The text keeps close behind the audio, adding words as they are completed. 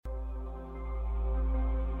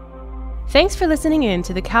Thanks for listening in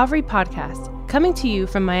to the Calvary Podcast, coming to you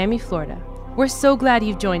from Miami, Florida. We're so glad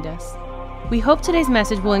you've joined us. We hope today's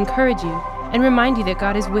message will encourage you and remind you that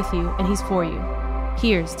God is with you and He's for you.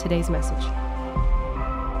 Here's today's message.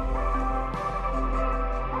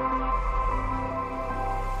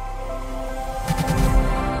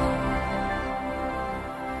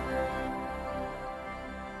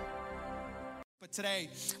 Today,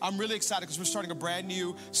 I'm really excited because we're starting a brand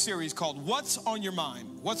new series called What's on Your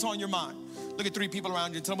Mind? What's on your mind? Look at three people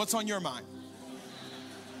around you and tell them, what's on your mind?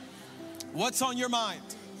 What's on your mind?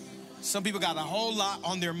 Some people got a whole lot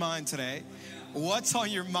on their mind today. What's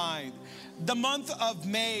on your mind? The month of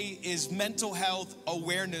May is Mental Health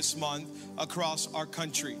Awareness Month across our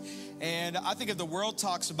country. And I think if the world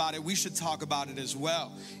talks about it, we should talk about it as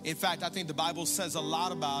well. In fact, I think the Bible says a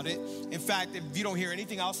lot about it. In fact, if you don't hear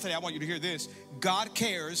anything else today, I want you to hear this. God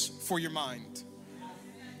cares for your mind.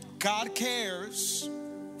 God cares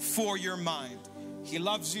for your mind. He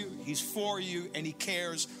loves you, He's for you, and He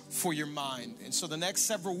cares for your mind. And so the next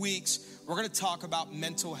several weeks, we're going to talk about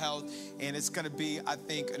mental health, and it's going to be, I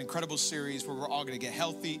think, an incredible series where we're all going to get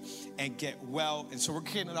healthy and get well. And so we're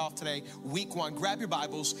kicking it off today, week 1. Grab your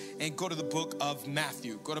Bibles and go to the book of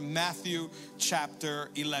Matthew. Go to Matthew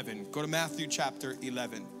chapter 11. Go to Matthew chapter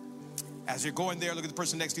 11. As you're going there, look at the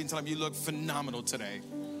person next to you and tell them you look phenomenal today.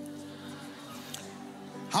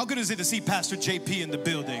 How good is it to see Pastor JP in the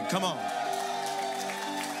building? Come on.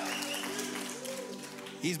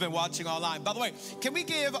 He's been watching online. By the way, can we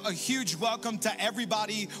give a huge welcome to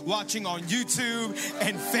everybody watching on YouTube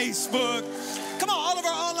and Facebook? Come on, all of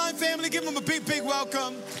our online family, give them a big, big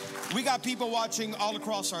welcome. We got people watching all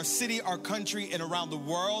across our city, our country, and around the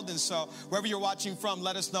world. And so wherever you're watching from,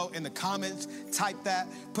 let us know in the comments. Type that.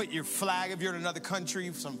 Put your flag if you're in another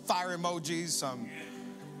country, some fire emojis, some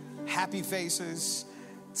happy faces.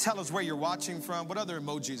 Tell us where you're watching from. What other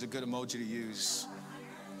emoji is a good emoji to use?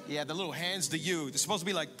 Yeah, the little hands, the you. They're supposed to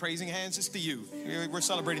be like praising hands. It's the you. We're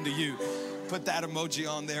celebrating the you. Put that emoji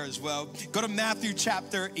on there as well. Go to Matthew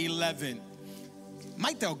chapter 11.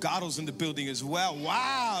 Mike Delgado's in the building as well.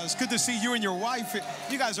 Wow, it's good to see you and your wife.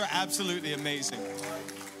 You guys are absolutely amazing.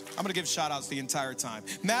 I'm going to give shout outs the entire time.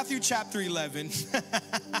 Matthew chapter 11.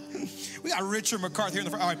 We got Richard McCarthy here in the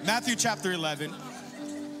front. All right, Matthew chapter 11.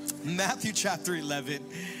 Matthew chapter 11.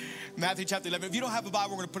 Matthew chapter 11. If you don't have a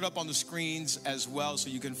Bible, we're going to put it up on the screens as well so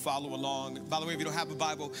you can follow along. By the way, if you don't have a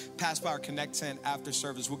Bible, pass by our Connect tent after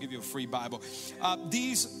service. We'll give you a free Bible.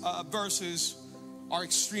 These verses are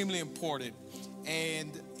extremely important.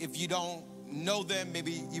 And if you don't know them,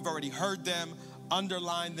 maybe you've already heard them,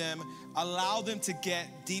 underline them, allow them to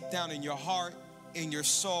get deep down in your heart, in your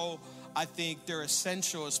soul. I think they're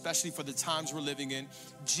essential, especially for the times we're living in.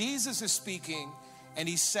 Jesus is speaking, and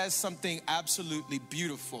He says something absolutely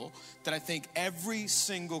beautiful that I think every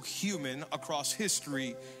single human across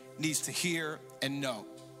history needs to hear and know.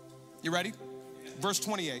 You ready? Verse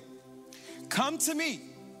 28. Come to me,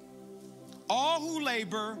 all who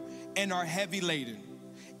labor and are heavy laden,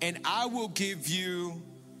 and I will give you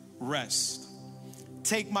rest.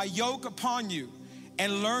 Take my yoke upon you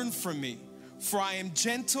and learn from me, for I am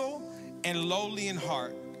gentle and lowly in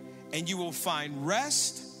heart, and you will find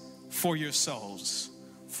rest for your souls.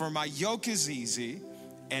 For my yoke is easy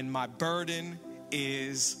and my burden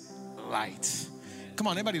is light. Come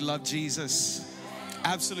on, anybody love Jesus?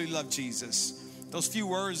 Absolutely love Jesus. Those few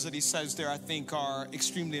words that He says there, I think, are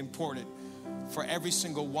extremely important for every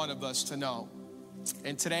single one of us to know.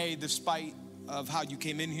 And today, despite of how you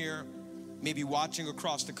came in here, maybe watching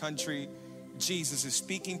across the country, Jesus is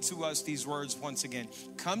speaking to us these words once again.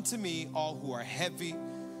 Come to me, all who are heavy,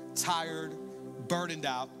 tired, burdened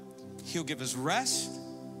out. He'll give us rest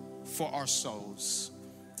for our souls.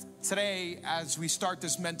 Today, as we start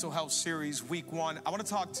this mental health series, week 1, I want to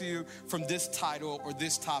talk to you from this title or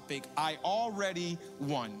this topic, I already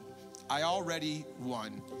won. I already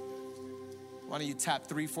won. Why don't you tap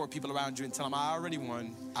 3-4 people around you and tell them, I already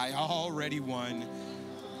won. I already won.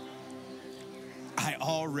 I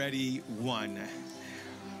already won.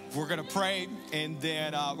 We're going to pray, and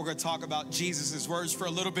then we're going to talk about Jesus' words for a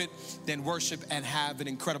little bit, then worship and have an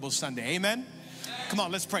incredible Sunday. Amen? Come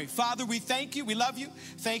on, let's pray. Father, we thank you. We love you.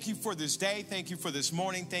 Thank you for this day. Thank you for this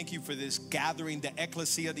morning. Thank you for this gathering, the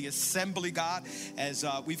ecclesia, the assembly, God, as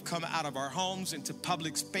we've come out of our homes into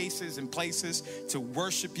public spaces and places to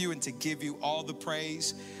worship you and to give you all the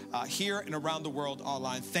praise here and around the world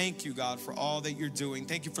online. Thank you, God, for all that you're doing.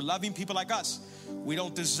 Thank you for loving people like us. We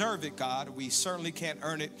don't deserve it, God. We certainly can't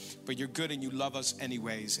earn it, but you're good and you love us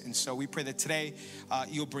anyways. And so we pray that today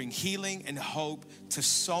you'll bring healing and hope to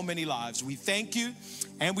so many lives. We thank you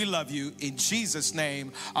and we love you. In Jesus'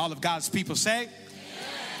 name, all of God's people say,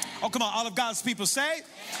 Oh, come on, all of God's people say.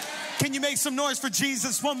 Can you make some noise for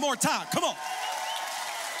Jesus one more time? Come on.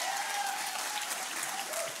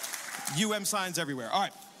 signs everywhere. All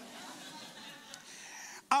right.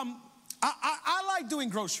 I like doing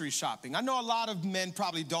grocery shopping. I know a lot of men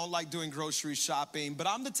probably don't like doing grocery shopping, but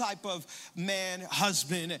I'm the type of man,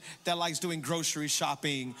 husband that likes doing grocery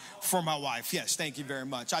shopping for my wife. Yes, thank you very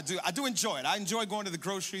much. I do enjoy it. I enjoy going to the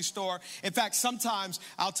grocery store. In fact, sometimes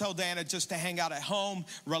I'll tell Diana just to hang out at home,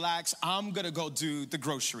 relax. I'm gonna go do the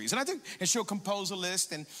groceries. And I do, and she'll compose a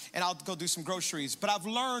list and I'll go do some groceries. But I've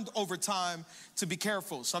learned over time to be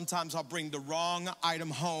careful. Sometimes I'll bring the wrong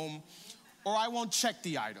item home, or I won't check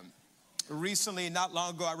the item. Recently, not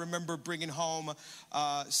long ago, I remember bringing home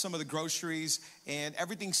some of the groceries, and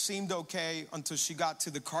everything seemed okay until she got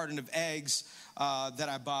to the carton of eggs that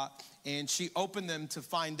I bought, and she opened them to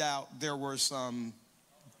find out there were some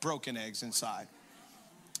broken eggs inside.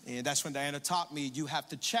 And that's when Diana taught me, you have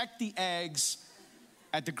to check the eggs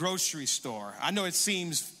at the grocery store. I know it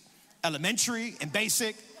seems elementary and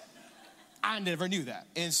basic. I never knew that.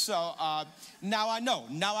 And so now I know.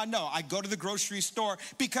 I go to the grocery store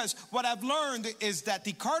because what I've learned is that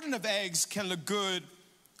the carton of eggs can look good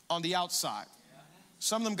on the outside.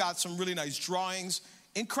 Some of them got some really nice drawings,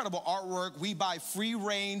 incredible artwork. We buy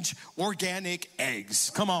free-range organic eggs.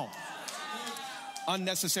 Come on.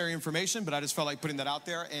 Unnecessary information, but I just felt like putting that out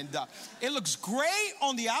there. And it looks great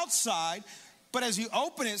on the outside, but as you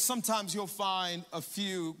open it, sometimes you'll find a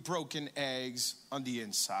few broken eggs on the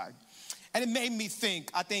inside. And it made me think,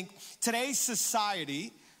 I think today's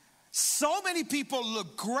society, so many people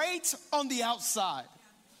look great on the outside.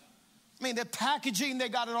 I mean, their packaging, they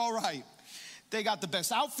got it all right. They got the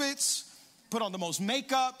best outfits, put on the most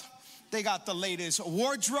makeup. They got the latest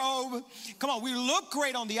wardrobe. Come on, we look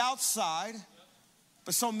great on the outside,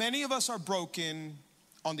 but so many of us are broken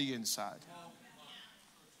on the inside.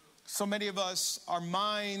 So many of us, our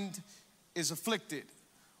mind is afflicted.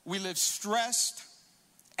 We live stressed,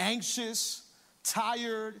 anxious,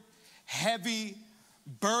 tired, heavy,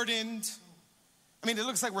 burdened. I mean, it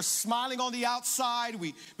looks like we're smiling on the outside.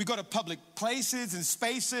 We go to public places and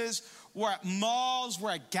spaces. We're at malls,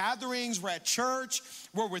 we're at gatherings, we're at church,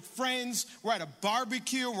 we're with friends, we're at a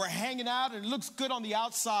barbecue, we're hanging out, and it looks good on the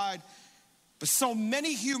outside. But so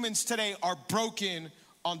many humans today are broken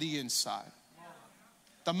on the inside.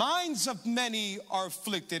 The minds of many are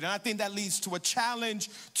afflicted, and I think that leads to a challenge,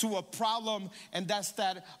 to a problem, and that's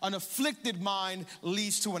that an afflicted mind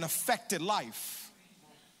leads to an affected life.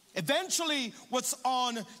 Eventually, what's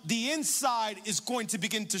on the inside is going to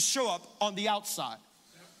begin to show up on the outside,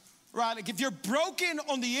 right? Like if you're broken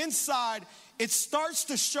on the inside, it starts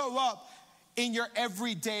to show up in your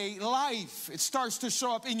everyday life. It starts to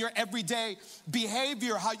show up in your everyday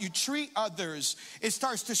behavior, how you treat others. It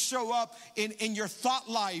starts to show up in your thought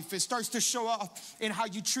life. It starts to show up in how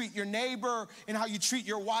you treat your neighbor, and how you treat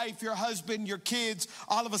your wife, your husband, your kids.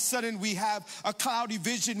 All of a sudden, we have a cloudy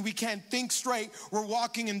vision. We can't think straight. We're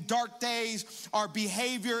walking in dark days. Our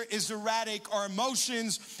behavior is erratic. Our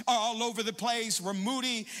emotions are all over the place. We're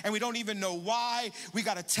moody, and we don't even know why. We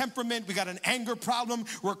got a temperament. We got an anger problem.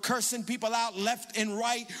 We're cursing people out left and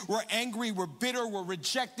right. We're angry, we're bitter, we're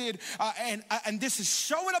rejected, and this is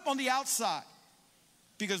showing up on the outside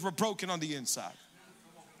because we're broken on the inside.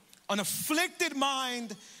 An afflicted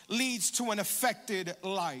mind leads to an affected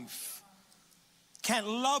life. Can't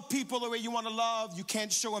love people the way you want to love. You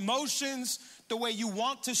can't show emotions the way you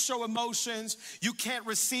want to show emotions. You can't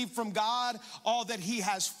receive from God all that He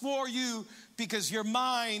has for you because your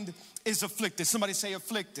mind is afflicted. Somebody say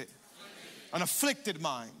afflicted. An afflicted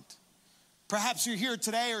mind. Perhaps you're here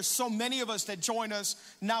today, or so many of us that join us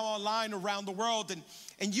now online around the world,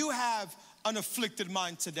 and you have an afflicted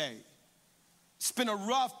mind today. It's been a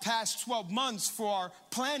rough past 12 months for our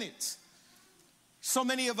planet. So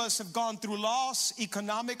many of us have gone through loss,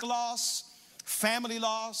 economic loss, family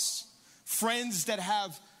loss, friends that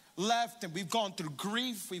have left, and we've gone through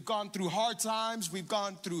grief, we've gone through hard times, we've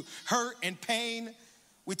gone through hurt and pain.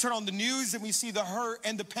 We turn on the news and we see the hurt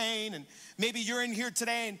and the pain, and maybe you're in here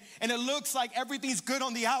today and it looks like everything's good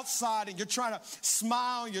on the outside and you're trying to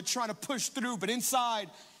smile and you're trying to push through, but inside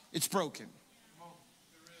it's broken.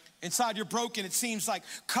 Inside you're broken. It seems like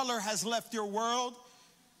color has left your world.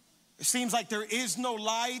 It seems like there is no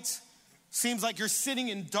light. It seems like you're sitting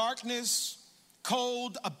in darkness,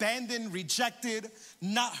 cold, abandoned, rejected,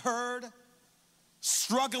 not heard,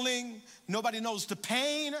 struggling. Nobody knows the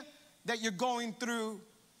pain that you're going through.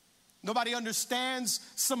 Nobody understands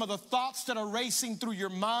some of the thoughts that are racing through your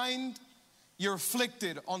mind. You're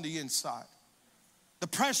afflicted on the inside. The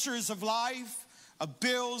pressures of life, of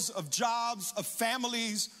bills, of jobs, of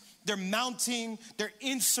families, they're mounting, they're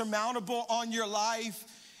insurmountable on your life,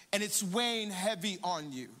 and it's weighing heavy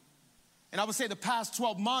on you. And I would say the past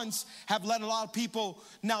 12 months have led a lot of people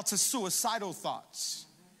now to suicidal thoughts.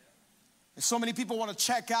 And so many people want to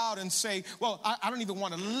check out and say, well, I don't even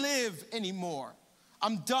want to live anymore.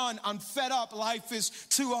 I'm done. I'm fed up. Life is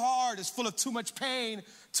too hard. It's full of too much pain,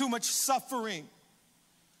 too much suffering.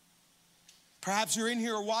 Perhaps you're in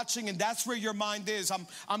here watching and that's where your mind is.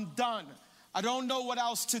 I'm done. I don't know what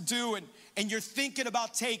else to do. And you're thinking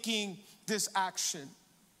about taking this action.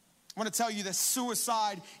 I want to tell you that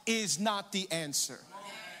suicide is not the answer.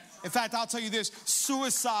 In fact, I'll tell you this,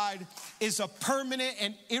 suicide is a permanent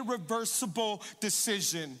and irreversible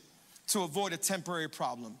decision to avoid a temporary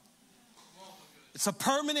problem. It's a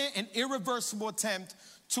permanent and irreversible attempt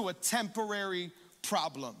to a temporary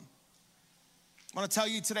problem. I want to tell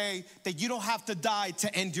you today that you don't have to die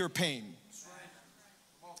to end your pain.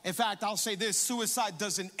 In fact, I'll say this, suicide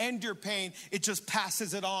doesn't end your pain, it just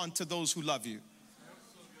passes it on to those who love you.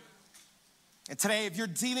 And today, if you're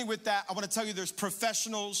dealing with that, I want to tell you there's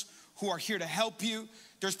professionals who are here to help you.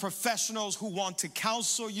 There's professionals who want to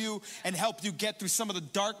counsel you and help you get through some of the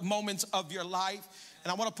dark moments of your life.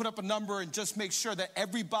 And I want to put up a number and just make sure that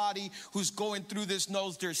everybody who's going through this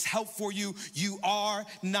knows there's help for you. You are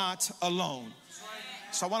not alone.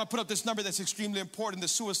 So I want to put up this number that's extremely important. The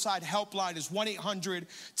suicide helpline is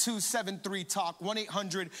 1-800-273-TALK,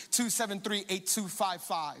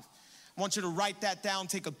 1-800-273-8255. I want you to write that down,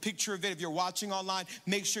 take a picture of it. If you're watching online,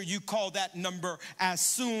 make sure you call that number as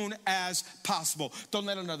soon as possible. Don't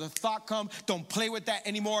let another thought come. Don't play with that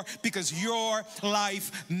anymore because your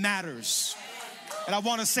life matters. And I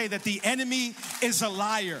want to say that the enemy is a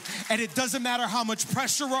liar. And it doesn't matter how much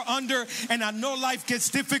pressure we're under. And I know life gets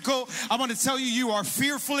difficult. I want to tell you, you are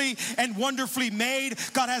fearfully and wonderfully made.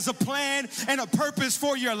 God has a plan and a purpose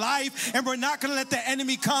for your life. And we're not going to let the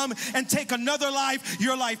enemy come and take another life.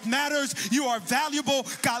 Your life matters. You are valuable.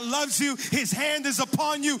 God loves you. His hand is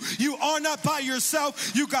upon you. You are not by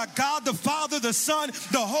yourself. You got God, the Father, the Son,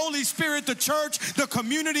 the Holy Spirit, the church, the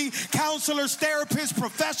community, counselors, therapists,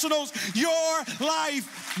 professionals. Your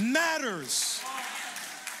life matters.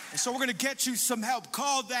 And so we're going to get you some help.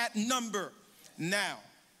 Call that number now.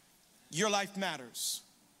 Your life matters.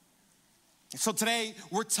 And so today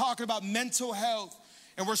we're talking about mental health.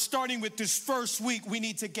 And we're starting with this first week. We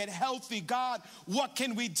need to get healthy. God, what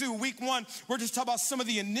can we do? Week 1, we're just talking about some of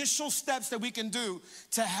the initial steps that we can do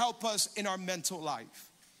to help us in our mental life.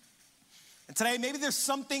 And today, maybe there's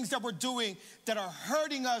some things that we're doing that are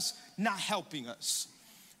hurting us, not helping us.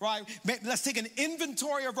 Right? Let's take an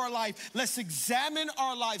inventory of our life. Let's examine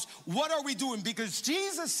our lives. What are we doing? Because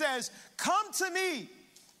Jesus says, come to me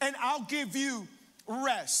and I'll give you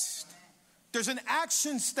rest. There's an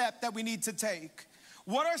action step that we need to take.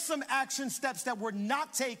 What are some action steps that we're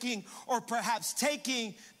not taking or perhaps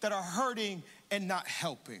taking that are hurting and not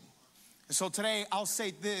helping? And so today I'll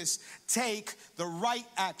say this, take the right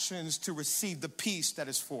actions to receive the peace that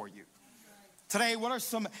is for you. Today, what are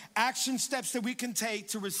some action steps that we can take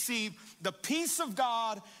to receive the peace of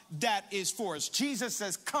God that is for us? Jesus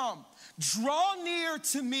says, come, draw near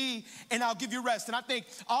to me and I'll give you rest. And I think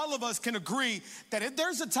all of us can agree that if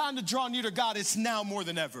there's a time to draw near to God, it's now more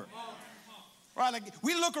than ever. Right? Like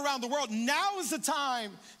we look around the world, now is the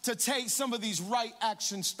time to take some of these right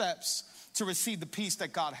action steps to receive the peace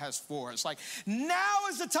that God has for us. Like now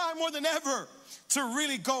is the time more than ever to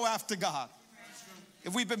really go after God.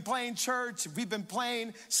 If we've been playing church, if we've been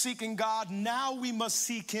playing seeking God, now we must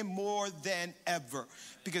seek him more than ever.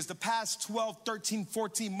 Because the past 12, 13,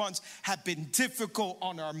 14 months have been difficult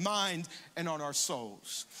on our mind and on our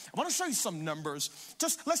souls. I want to show you some numbers.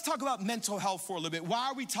 Just let's talk about mental health for a little bit. Why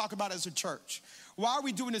are we talking about it as a church? Why are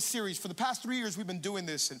we doing this series? For the past 3 years, we've been doing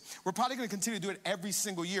this, and we're probably going to continue to do it every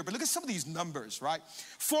single year. But look at some of these numbers, right?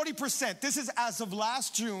 40%, this is as of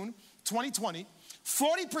last June, 2020,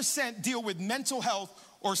 40% deal with mental health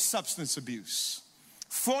or substance abuse.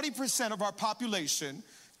 40% of our population,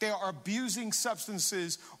 they are abusing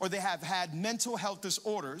substances or they have had mental health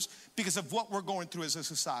disorders because of what we're going through as a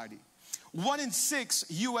society. 1 in 6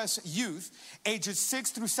 U.S. youth ages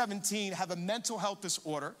 6 through 17 have a mental health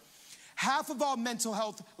disorder. Half of all mental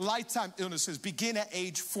health lifetime illnesses begin at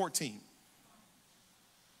age 14.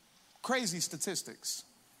 Crazy statistics.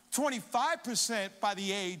 25% by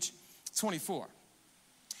the age 24.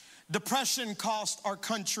 Depression cost our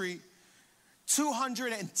country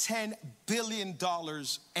 $210 billion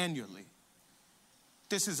annually.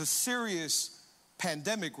 This is a serious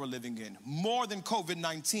pandemic we're living in. More than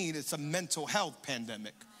COVID-19, it's a mental health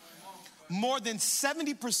pandemic. more than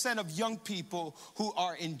 70% of young people who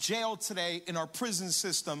are in jail today in our prison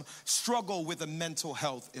system struggle with a mental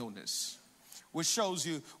health illness, which shows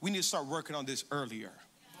you we need to start working on this earlier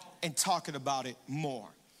and talking about it more.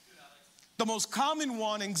 The most common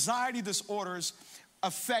one, anxiety disorders,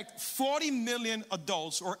 affect 40 million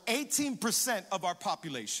adults, or 18% of our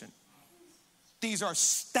population. These are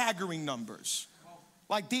staggering numbers.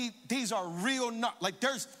 Like these are real, like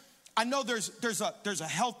I know there's a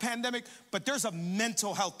health pandemic, but there's a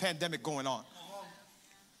mental health pandemic going on.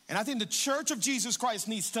 And I think the Church of Jesus Christ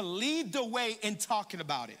needs to lead the way in talking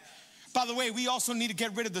about it. By the way, we also need to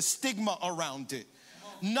get rid of the stigma around it.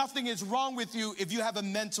 Nothing is wrong with you if you have a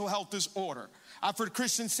mental health disorder. I've heard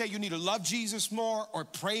Christians say you need to love Jesus more, or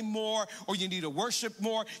pray more, or you need to worship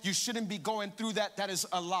more. You shouldn't be going through that. That is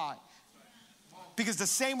a lie. Because the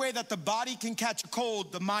same way that the body can catch a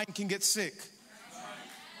cold, the mind can get sick.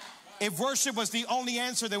 If worship was the only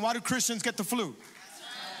answer, then why do Christians get the flu?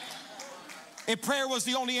 If prayer was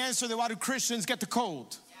the only answer, then why do Christians get the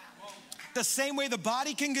cold? The same way the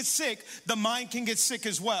body can get sick, the mind can get sick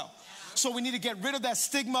as well. So we need to get rid of that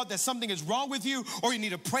stigma that something is wrong with you, or you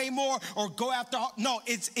need to pray more, or go after. No,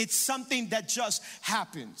 it's something that just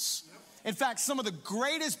happens. In fact, some of the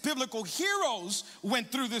greatest biblical heroes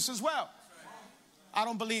went through this as well. I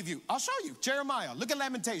don't believe you. I'll show you. Jeremiah. Look at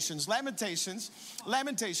Lamentations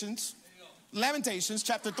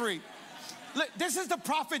chapter 3. Look, this is the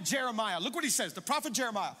prophet Jeremiah. Look what he says. The prophet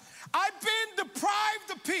Jeremiah. I've been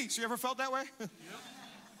deprived of peace. You ever felt that way?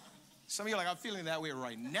 Some of you are like, I'm feeling that way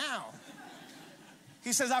right now.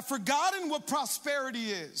 He says, I've forgotten what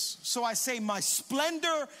prosperity is. So I say, my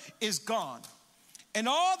splendor is gone. And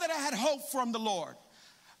all that I had hoped from the Lord.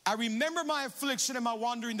 I remember my affliction and my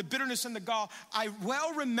wandering, the bitterness and the gall. I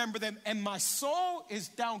well remember them, and my soul is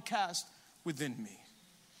downcast within me.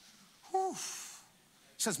 Whew. It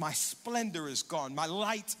says, my splendor is gone. My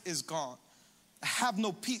light is gone. I have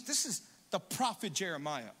no peace. This is the prophet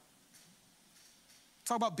Jeremiah.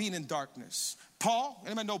 Talk about being in darkness. Paul,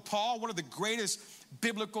 anybody know Paul? One of the greatest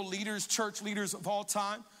biblical leaders, church leaders of all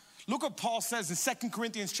time. Look what Paul says in 2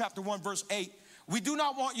 Corinthians chapter 1, verse 8. We do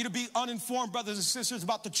not want you to be uninformed, brothers and sisters,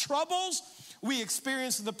 about the troubles we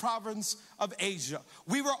experienced in the province of Asia.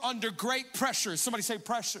 We were under great pressure. Somebody say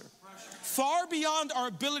pressure. Far beyond our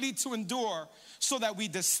ability to endure, so that we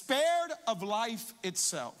despaired of life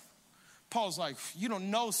itself. Paul's like, you don't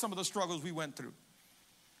know some of the struggles we went through.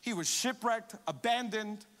 He was shipwrecked,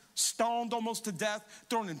 abandoned, stoned almost to death,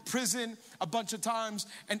 thrown in prison a bunch of times.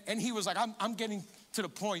 And he was like, I'm getting to the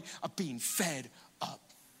point of being fed up.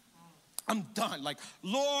 I'm done. Like,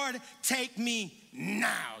 Lord, take me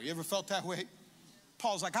now. You ever felt that way?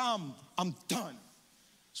 Paul's like, I'm done.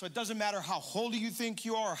 So it doesn't matter how holy you think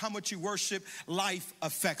you are or how much you worship, life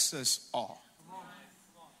affects us all.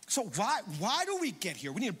 So why do we get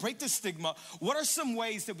here? We need to break the stigma. What are some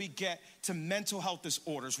ways that we get to mental health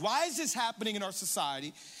disorders? Why is this happening in our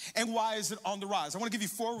society, and why is it on the rise? I want to give you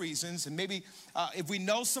 4 reasons, and maybe if we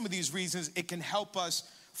know some of these reasons, it can help us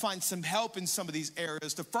find some help in some of these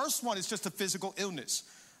areas. The first one is just a physical illness,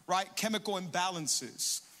 right? Chemical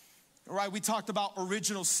imbalances. Right, we talked about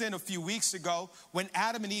original sin a few weeks ago. When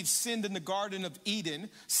Adam and Eve sinned in the Garden of Eden,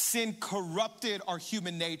 sin corrupted our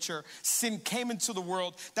human nature. Sin came into the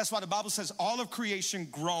world. That's why the Bible says all of creation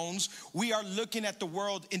groans. We are looking at the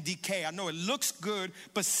world in decay. I know it looks good,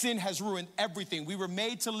 but sin has ruined everything. We were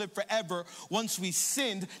made to live forever. Once we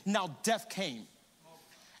sinned, now death came.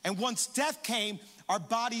 And once death came, our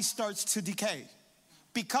body starts to decay.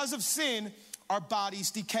 Because of sin, our bodies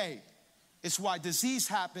decay. It's why disease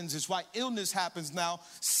happens. It's why illness happens now.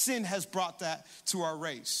 Sin has brought that to our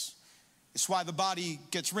race. It's why the body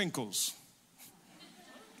gets wrinkles.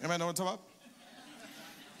 Anybody know what I'm talking about?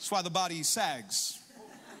 It's why the body sags.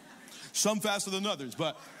 Some faster than others,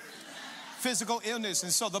 but physical illness.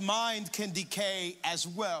 And so the mind can decay as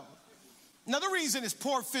well. Another reason is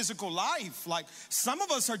poor physical life. Like, some of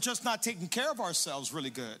us are just not taking care of ourselves really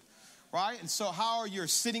good, right? And so how are your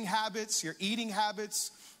sitting habits, your eating habits,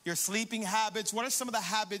 your sleeping habits? What are some of the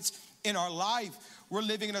habits in our life? We're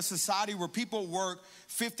living in a society where people work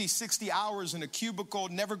 50, 60 hours in a cubicle,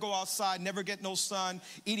 never go outside, never get no sun,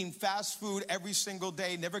 eating fast food every single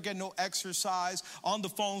day, never get no exercise, on the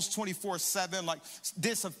phones 24/7. Like,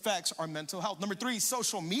 this affects our mental health. Number 3,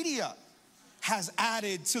 social media has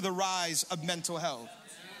added to the rise of mental health.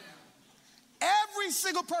 Every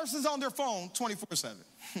single person's on their phone 24/7.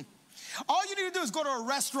 All you need to do is go to a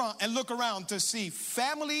restaurant and look around to see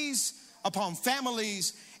families upon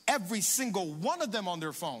families, every single one of them on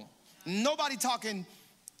their phone. Nobody talking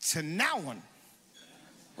to no one,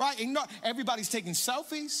 right? Everybody's taking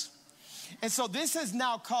selfies. And so this has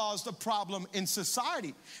now caused a problem in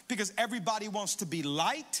society because everybody wants to be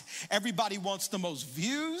liked. Everybody wants the most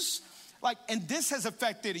views. And this has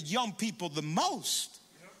affected young people the most.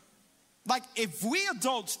 If we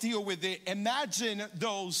adults deal with it, imagine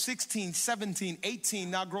those 16, 17,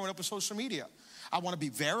 18 now growing up with social media. I want to be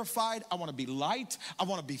verified. I want to be liked. I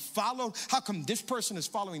want to be followed. How come this person is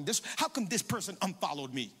following this? How come this person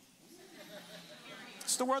unfollowed me?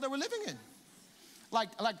 It's the world that we're living in. I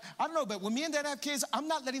don't know, but when me and Dad have kids, I'm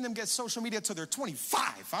not letting them get social media till they're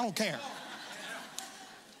 25. I don't care.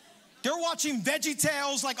 They're watching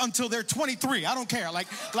VeggieTales until they're 23. I don't care.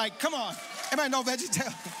 Come on. Anybody know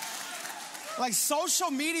VeggieTales?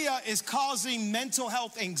 Social media is causing mental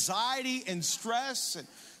health anxiety and stress. And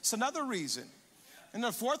it's another reason. And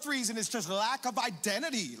the fourth reason is just lack of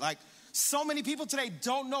identity. So many people today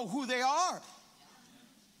don't know who they are.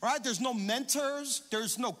 Right? There's no mentors,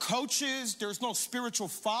 there's no coaches, there's no spiritual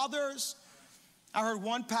fathers. I heard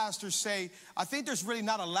one pastor say, I think there's really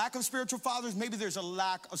not a lack of spiritual fathers, maybe there's a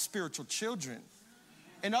lack of spiritual children.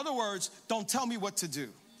 In other words, don't tell me what to do.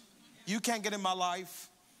 You can't get in my life.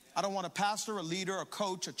 I don't want a pastor, a leader, a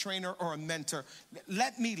coach, a trainer, or a mentor.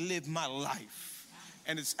 Let me live my life.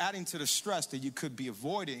 And it's adding to the stress that you could be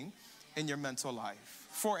avoiding in your mental life.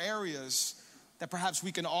 4 areas that perhaps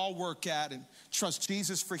we can all work at and trust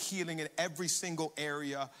Jesus for healing in every single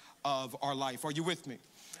area of our life. Are you with me?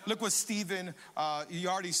 Look what Stephen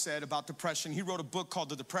Yardy said about depression. He wrote a book called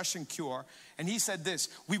The Depression Cure. And he said this: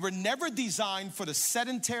 we were never designed for the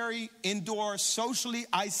sedentary, indoor, socially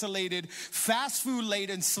isolated, fast food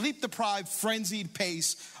laden, sleep deprived, frenzied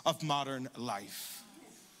pace of modern life.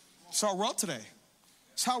 It's our world today.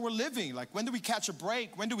 It's how we're living. When do we catch a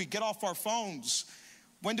break? When do we get off our phones?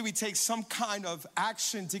 When do we take some kind of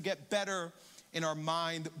action to get better in our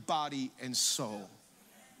mind, body, and soul?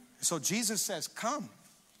 So Jesus says, come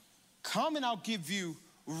and I'll give you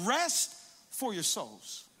rest for your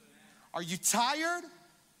souls. Are you tired?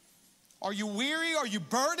 Are you weary? Are you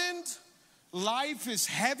burdened? Life is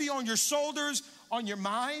heavy on your shoulders, on your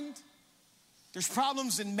mind. There's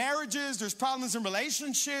problems in marriages. There's problems in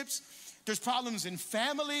relationships. There's problems in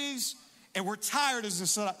families. And we're tired as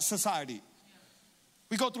a society.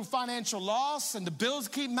 We go through financial loss and the bills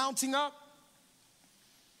keep mounting up.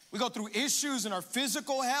 We go through issues in our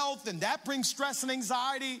physical health and that brings stress and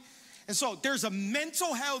anxiety. And so there's a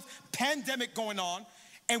mental health pandemic going on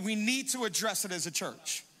and we need to address it as a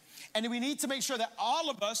church. And we need to make sure that all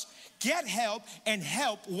of us get help and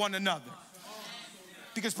help one another.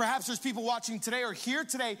 Because perhaps there's people watching today or here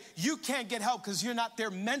today, you can't get help because you're not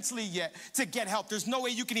there mentally yet to get help. There's no way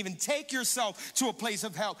you can even take yourself to a place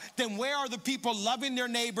of help. Then where are the people loving their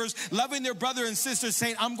neighbors, loving their brother and sister,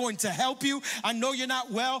 saying, I'm going to help you. I know you're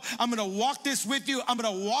not well. I'm going to walk this with you. I'm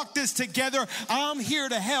going to walk this together. I'm here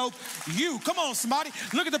to help you. Come on, somebody.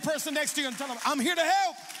 Look at the person next to you and tell them, I'm here to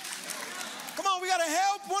help. Come on, we got to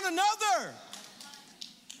help one another.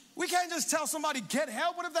 We can't just tell somebody, get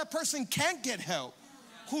help. What if that person can't get help?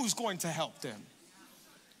 Who's going to help them?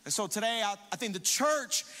 And so today, I think the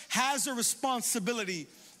church has a responsibility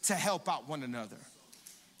to help out one another.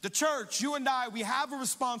 The church, you and I, we have a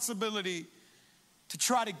responsibility to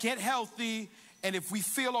try to get healthy, and if we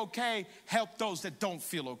feel okay, help those that don't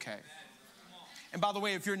feel okay. And by the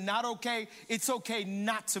way, if you're not okay, it's okay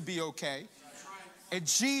not to be okay. And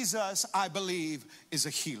Jesus, I believe, is a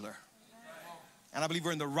healer. And I believe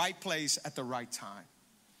we're in the right place at the right time.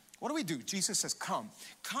 What do we do? Jesus says, come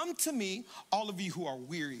to me, all of you who are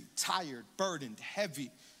weary, tired, burdened,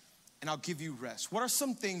 heavy, and I'll give you rest. What are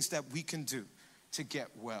some things that we can do to get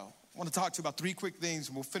well? I want to talk to you about 3 quick things,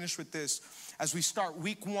 and we'll finish with this as we start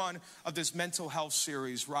week 1 of this mental health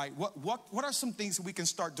series, right? What are some things that we can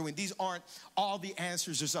start doing? These aren't all the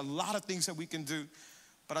answers. There's a lot of things that we can do,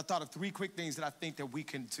 but I thought of 3 quick things that I think that we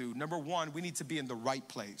can do. Number 1, we need to be in the right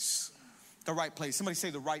place. The right place. Somebody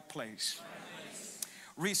say the right place.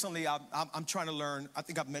 Recently, I'm trying to learn, I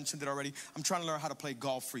think I've mentioned it already, I'm trying to learn how to play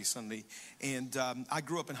golf recently. And I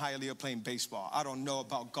grew up in Hialeah playing baseball. I don't know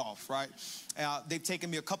about golf, right? They've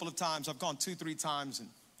taken me a couple of times. I've gone 2-3 times.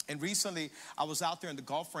 And recently, I was out there in the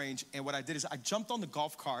golf range. And what I did is I jumped on the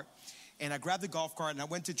golf cart. And I grabbed the golf cart. And I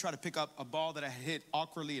went to try to pick up a ball that I had hit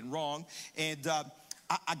awkwardly and wrong. And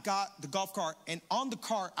I got the golf cart. And on the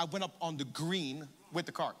cart, I went up on the green with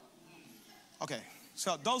the cart. Okay.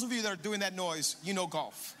 So those of you that are doing that noise, you know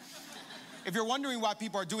golf. If you're wondering why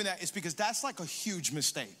people are doing that, it's because that's like a huge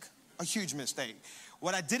mistake,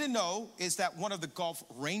 What I didn't know is that one of the golf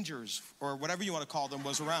rangers, or whatever you want to call them,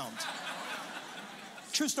 was around.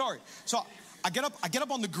 True story. So I get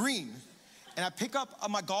up on the green, and I pick up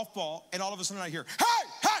my golf ball, and all of a sudden I hear, hey,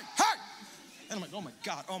 hey, hey! And I'm like, oh my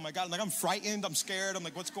God. I'm like, I'm frightened, I'm scared. I'm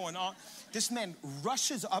like, what's going on? This man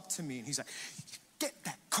rushes up to me and he's like, get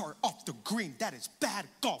that car off the green. That is bad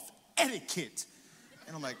golf etiquette.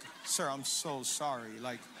 And I'm like, sir, I'm so sorry.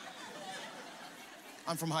 Like,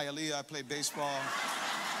 I'm from Hialeah, I play baseball.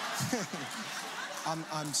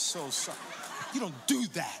 I'm so sorry. You don't do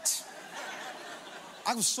that.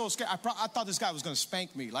 I was so scared. I thought this guy was gonna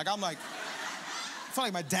spank me. Like, I felt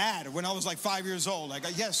like my dad when I was like 5 years old. Like,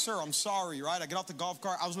 yes, sir, I'm sorry, right? I get off the golf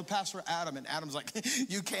cart. I was with Pastor Adam, and Adam's like,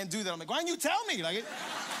 you can't do that. I'm like, why didn't you tell me? Like,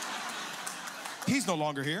 he's no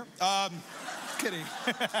longer here. Kidding.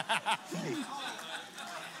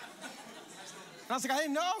 And I was like, I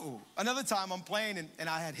didn't know. Another time I'm playing and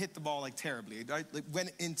I had hit the ball like terribly. I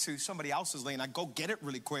went into somebody else's lane. I go get it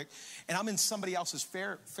really quick and I'm in somebody else's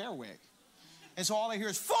fairway. And so all I hear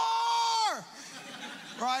is, 4!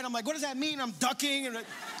 Right? I'm like, what does that mean? I'm ducking,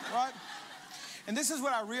 right? And this is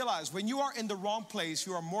what I realized. When you are in the wrong place,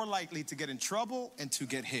 you are more likely to get in trouble and to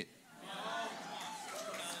get hit.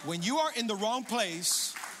 When you are in the wrong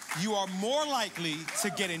place, you are more likely to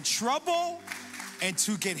get in trouble and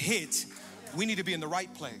to get hit. We need to be in the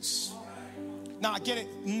right place. Now, I get it,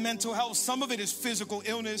 mental health. Some of it is physical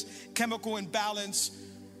illness, chemical imbalance.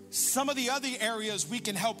 Some of the other areas we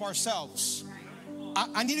can help ourselves.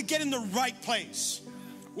 I need to get in the right place.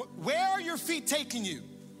 Where are your feet taking you?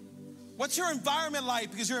 What's your environment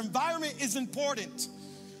like? Because your environment is important.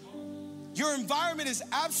 Your environment is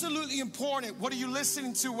absolutely important. What are you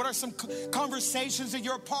listening to? What are some conversations that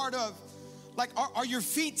you're a part of? Like, are your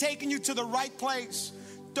feet taking you to the right place?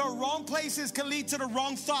 The wrong places can lead to the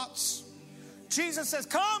wrong thoughts. Jesus says,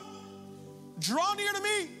 come, draw near to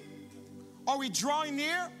me. Are we drawing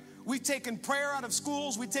near? We've taken prayer out of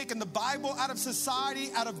schools. We've taken the Bible out of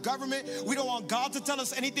society, out of government. We don't want God to tell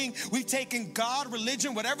us anything. We've taken God,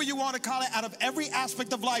 religion, whatever you want to call it, out of every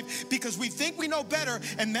aspect of life because we think we know better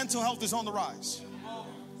and mental health is on the rise.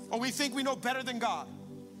 Or we think we know better than God.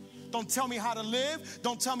 Don't tell me how to live.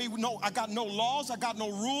 Don't tell me, no, I got no laws. I got no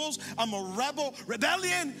rules. I'm a rebel.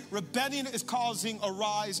 Rebellion is causing a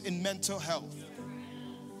rise in mental health.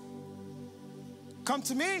 Come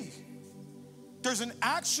to me. There's an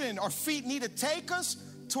action our feet need to take us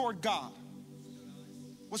toward God.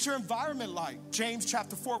 What's your environment like? James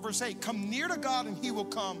chapter 4, verse 8. Come near to God and he will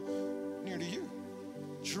come near to you.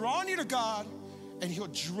 Draw near to God and he'll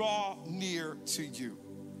draw near to you.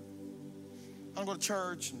 I don't go to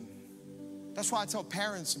church. And that's why I tell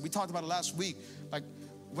parents, and we talked about it last week, like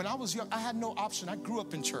when I was young, I had no option. I grew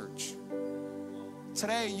up in church.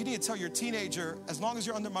 Today, you need to tell your teenager, as long as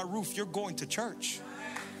you're under my roof, you're going to church.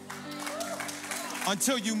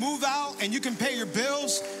 Until you move out and you can pay your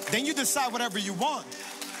bills, then you decide whatever you want.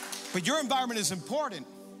 But your environment is important.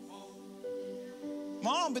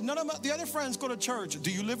 Mom, but none of the other friends go to church.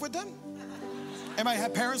 Do you live with them? Anybody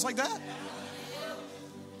have parents like that?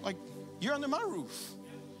 Like, you're under my roof.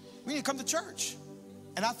 We need to come to church.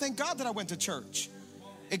 And I thank God that I went to church.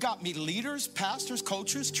 It got me leaders, pastors,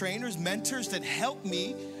 coaches, trainers, mentors that helped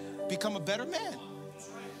me become a better man.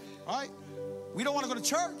 All right? We don't want to go to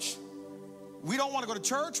church. We don't want to go to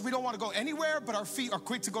church. We don't want to go anywhere, but our feet are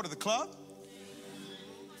quick to go to the club.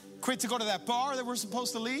 Quick to go to that bar that we're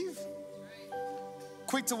supposed to leave.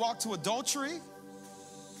 Quick to walk to adultery.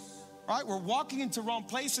 Right? We're walking into wrong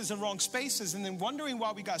places and wrong spaces and then wondering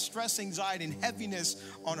why we got stress, anxiety, and heaviness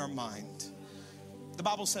on our mind. The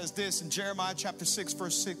Bible says this in Jeremiah chapter 6,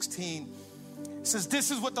 verse 16. It says,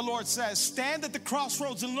 this is what the Lord says. Stand at the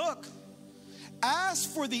crossroads and look.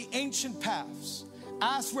 Ask for the ancient paths.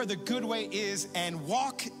 Ask where the good way is and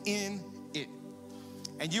walk in it.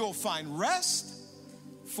 And you will find rest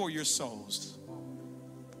for your souls.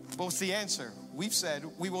 But what's the answer? We've said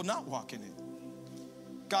we will not walk in it.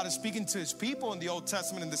 God is speaking to his people in the Old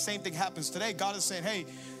Testament, and the same thing happens today. God is saying, hey,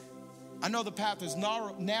 I know the path is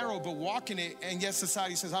narrow, but walk in it. And yet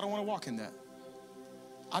society says, I don't want to walk in that.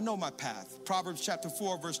 I know my path. Proverbs chapter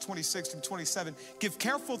 4, verse 26 and 27. Give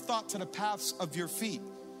careful thought to the paths of your feet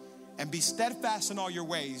and be steadfast in all your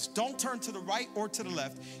ways. Don't turn to the right or to the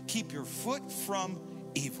left. Keep your foot from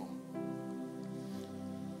evil.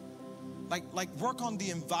 Like work on the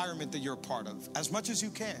environment that you're a part of as much as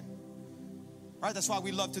you can. Right? That's why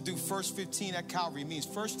we love to do first 15 at Calvary. It means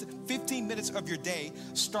first 15 minutes of your day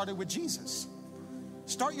started with Jesus.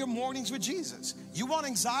 Start your mornings with Jesus. You want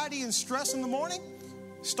anxiety and stress in the morning?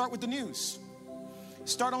 Start with the news.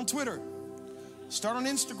 Start on Twitter. Start on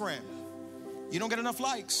Instagram. You don't get enough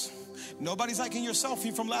likes. Nobody's liking your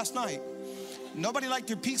selfie from last night. Nobody liked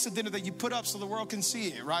your pizza dinner that you put up so the world can see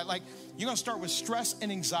it, right? Like, you're going to start with stress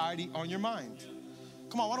and anxiety on your mind.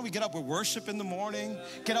 Come on, why don't we get up with worship in the morning?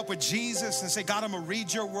 Get up with Jesus and say, God, I'm going to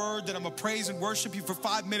read your word, that I'm going to praise and worship you for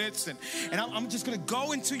 5 minutes. And I'm just going to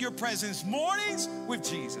go into your presence mornings with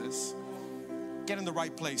Jesus. Get in the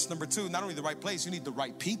right place. Number two, not only the right place, you need the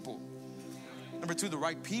right people. Number two, the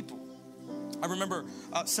right people. I remember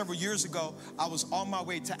several years ago, I was on my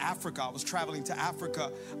way to Africa. I was traveling to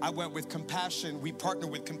Africa. I went with Compassion. We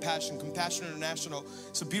partnered with Compassion International.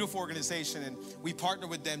 It's a beautiful organization, and we partner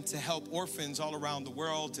with them to help orphans all around the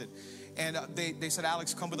world. And they said,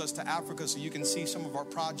 Alex, come with us to Africa so you can see some of our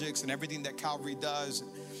projects and everything that Calvary does.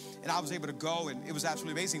 And I was able to go, and it was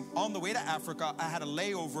absolutely amazing. On the way to Africa, I had a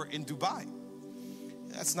layover in Dubai.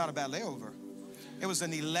 That's not a bad layover. It was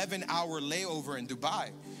an 11-hour layover in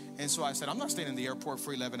Dubai. And so I said, I'm not staying in the airport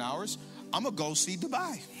for 11 hours. I'm going to go see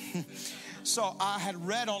Dubai. So I had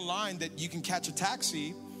read online that you can catch a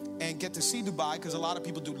taxi and get to see Dubai because a lot of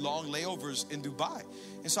people do long layovers in Dubai.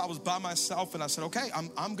 And so I was by myself and I said, okay,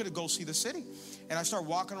 I'm going to go see the city. And I started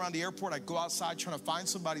walking around the airport. I go outside trying to find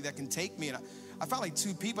somebody that can take me. And I found like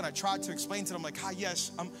 2 people, and I tried to explain to them, like, hi,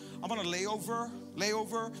 yes, I'm on a layover,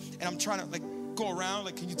 and I'm trying to like go around.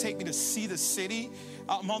 Like, can you take me to see the city?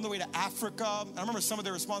 I'm on the way to Africa. I remember some of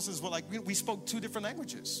their responses were like, we spoke 2 different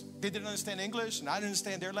languages. They didn't understand English, and I didn't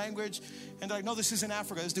understand their language. And they're like, no, this isn't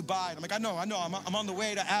Africa, it's Dubai. And I'm like, I know, I'm on the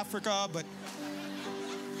way to Africa, but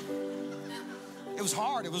it was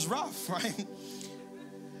hard, it was rough, right?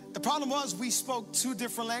 The problem was we spoke 2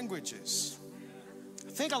 different languages.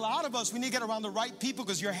 I think a lot of us, we need to get around the right people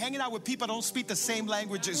because you're hanging out with people that don't speak the same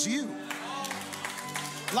language as you.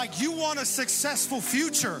 Like, you want a successful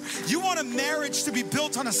future. You want a marriage to be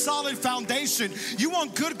built on a solid foundation. You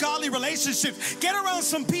want good, godly relationships. Get around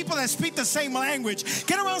some people that speak the same language.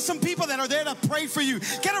 Get around some people that are there to pray for you.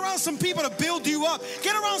 Get around some people to build you up.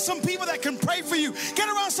 Get around some people that can pray for you. Get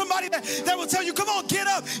around somebody that will tell you, come on, get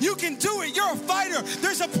up. You can do it. You're a fighter.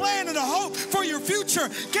 There's a plan and a hope for your future.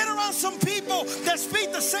 Get around some people that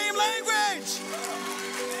speak the same language.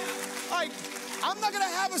 Like, I'm not going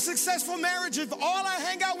to have a successful marriage if all I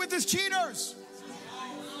hang out with is cheaters.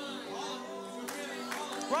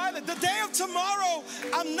 Right? The day of tomorrow,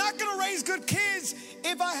 I'm not going to raise good kids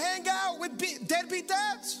if I hang out with deadbeat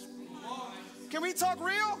dads. Can we talk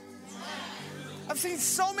real? I've seen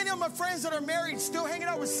so many of my friends that are married still hanging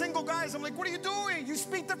out with single guys. I'm like, what are you doing? You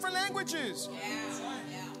speak different languages.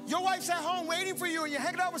 Your wife's at home waiting for you, and you're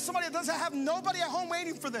hanging out with somebody that doesn't have nobody at home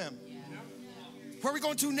waiting for them. Where are we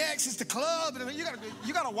going to next? It's the club. And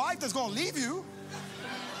you got a wife that's going to leave you.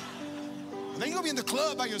 And then you're going to be in the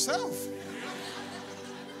club by yourself.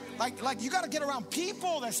 Like you got to get around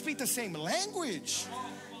people that speak the same language.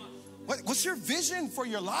 What's your vision for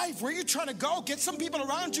your life? Where are you trying to go? Get some people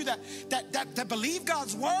around you that believe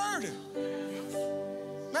God's word.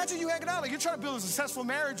 Imagine you hanging out. Like, you're trying to build a successful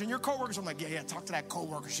marriage, and your coworkers are like, yeah, talk to that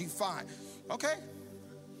coworker. She's fine. Okay.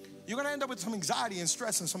 You're going to end up with some anxiety and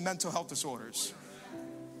stress and some mental health disorders.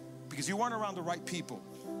 Because you weren't around the right people.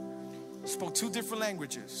 Spoke 2 different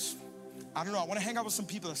languages. I don't know, I want to hang out with some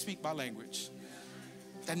people that speak my language.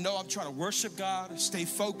 That know I'm trying to worship God, stay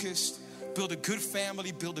focused, build a good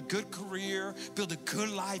family, build a good career, build a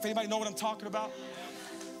good life. Anybody know what I'm talking about?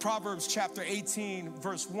 Proverbs chapter 18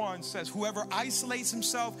 verse 1 says, whoever isolates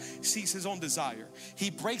himself seeks his own desire.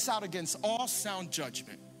 He breaks out against all sound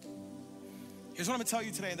judgment. Here's what I'm going to tell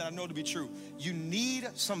you today that I know to be true. You need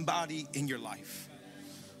somebody in your life.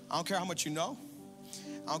 I don't care how much you know.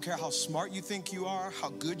 I don't care how smart you think you are, how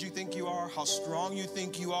good you think you are, how strong you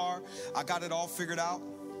think you are. I got it all figured out.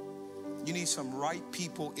 You need some right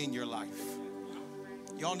people in your life.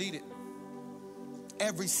 Y'all need it.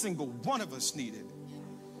 Every single one of us need it.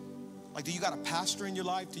 Like, do you got a pastor in your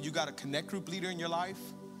life? Do you got a connect group leader in your life?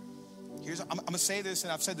 I'm going to say this,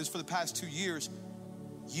 and I've said this for the past 2 years.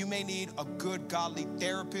 You may need a good, godly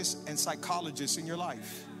therapist and psychologist in your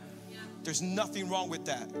life. There's nothing wrong with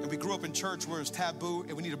that. And we grew up in church where it's taboo,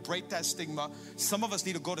 and we need to break that stigma. Some of us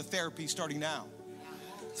need to go to therapy starting now.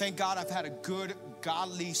 Thank God I've had a good,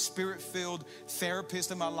 godly, spirit-filled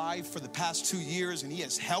therapist in my life for the past 2 years, and he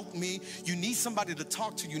has helped me. You need somebody to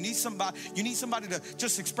talk to. You need somebody to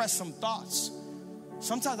just express some thoughts.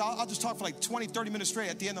 Sometimes I'll just talk for like 20, 30 minutes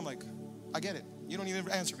straight. At the end, I'm like, I get it. You don't even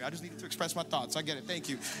answer me. I just needed to express my thoughts. I get it. Thank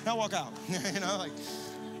you. Now walk out.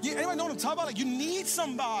 Anybody know what I'm talking about? Like, you need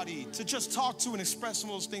somebody to just talk to and express some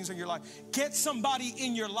of those things in your life. Get somebody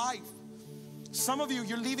in your life. Some of you,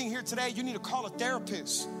 you're leaving here today, you need to call a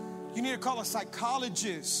therapist. You need to call a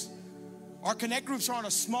psychologist. Our connect groups are on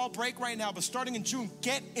a small break right now, but starting in June,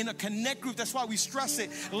 get in a connect group. That's why we stress it.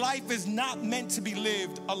 Life is not meant to be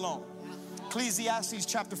lived alone. Ecclesiastes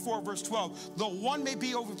chapter 4, verse 12. Though one may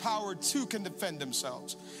be overpowered, two can defend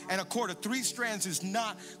themselves. And a cord of 3 strands is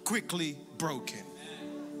not quickly broken.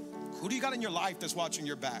 Who do you got in your life that's watching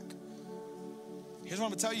your back? Here's what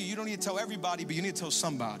I'm gonna tell you. You don't need to tell everybody, but you need to tell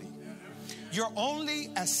somebody. You're only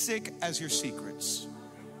as sick as your secrets.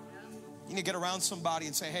 You need to get around somebody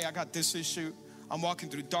and say, hey, I got this issue. I'm walking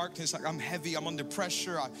through darkness. I'm heavy. I'm under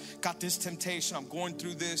pressure. I got this temptation. I'm going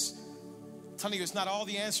through this. I'm telling you, it's not all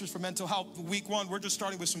the answers for mental health. Week 1, we're just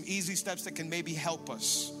starting with some easy steps that can maybe help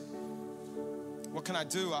us. What can I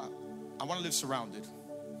do? I want to live surrounded.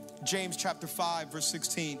 James chapter 5, verse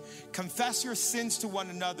 16. Confess your sins to one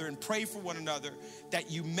another and pray for one another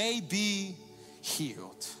that you may be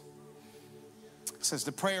healed. It says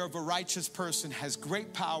the prayer of a righteous person has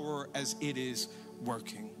great power as it is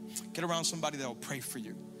working. Get around somebody that will pray for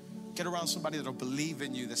you. Get around somebody that will believe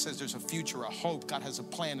in you, that says there's a future, a hope. God has a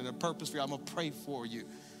plan and a purpose for you. I'm going to pray for you.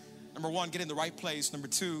 Number 1, get in the right place. Number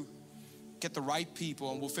 2, get the right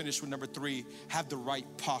people. And we'll finish with number 3, have the right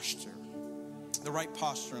posture. The right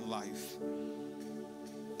posture in life.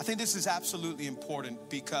 I think this is absolutely important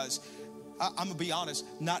because I'm going to be honest,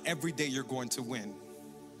 not every day you're going to win.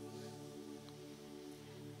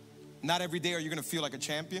 Not every day are you going to feel like a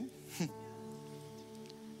champion.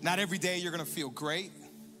 Not every day you're going to feel great.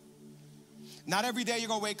 Not every day you're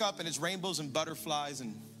going to wake up and it's rainbows and butterflies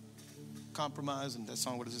and compromise and that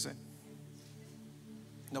song, what does it say?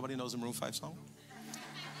 Nobody knows the Maroon 5 song?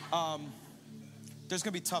 There's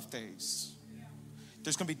going to be tough days.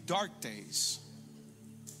 There's going to be dark days.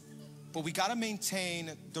 But we got to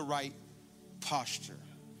maintain the right posture.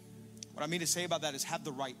 What I mean to say about that is have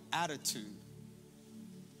the right attitude.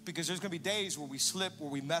 Because there's going to be days where we slip, where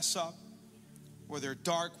we mess up, where they're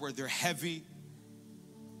dark, where they're heavy.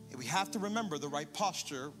 And we have to remember the right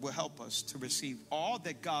posture will help us to receive all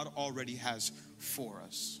that God already has for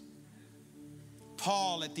us.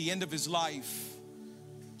 Paul, at the end of his life,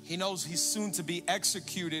 he knows he's soon to be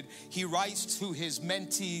executed. He writes to his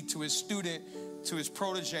mentee, to his student, to his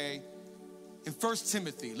protege in 1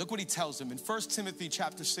 Timothy. Look what he tells him. In 1 Timothy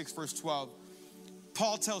chapter 6, verse 12,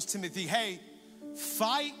 Paul tells Timothy, hey,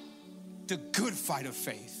 fight the good fight of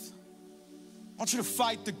faith. I want you to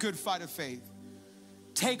fight the good fight of faith.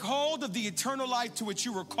 Take hold of the eternal life to which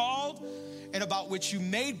you were called and about which you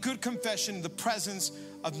made good confession in the presence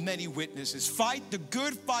of many witnesses. Fight the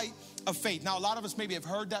good fight of faith. Now, a lot of us maybe have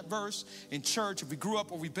heard that verse in church, if we grew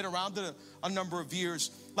up or we've been around it a number of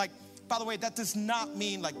years. Like, by the way, that does not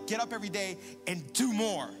mean like get up every day and do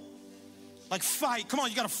more. Like fight. Come on,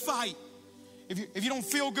 you got to fight. If you don't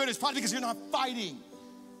feel good, it's probably because you're not fighting.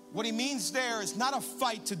 What he means there is not a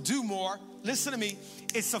fight to do more. Listen to me.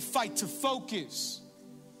 It's a fight to focus.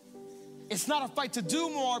 It's not a fight to do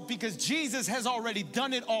more because Jesus has already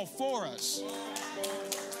done it all for us.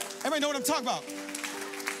 Everybody know what I'm talking about?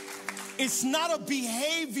 It's not a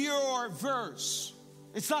behavior verse.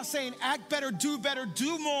 It's not saying act better,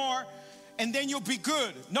 do more, and then you'll be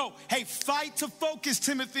good. No, hey, fight to focus,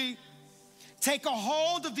 Timothy. Take a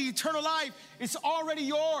hold of the eternal life. It's already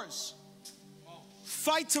yours.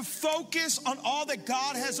 Fight to focus on all that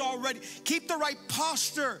God has already. Keep the right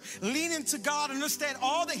posture. Lean into God. Understand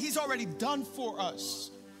all that he's already done for us.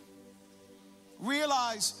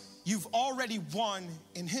 Realize you've already won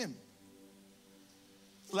in him.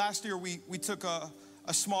 Last year, we took a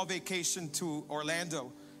small vacation to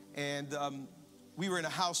Orlando. And we were in a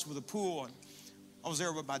house with a pool. And I was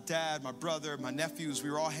there with my dad, my brother, my nephews. We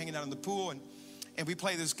were all hanging out in the pool. And we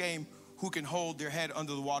play this game, who can hold their head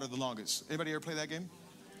under the water the longest. Anybody ever play that game?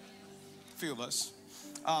 A few of us.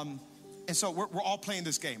 And so we're all playing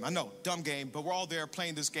this game. I know, dumb game, but we're all there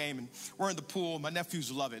playing this game. And we're in the pool. My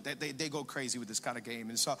nephews love it. They go crazy with this kind of game.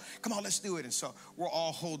 And so, come on, let's do it. And so we're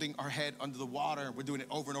all holding our head under the water. And we're doing it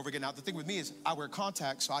over and over again. Now, the thing with me is I wear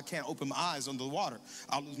contacts, so I can't open my eyes under the water.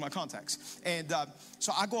 I'll lose my contacts. And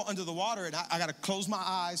so I go under the water, and I got to close my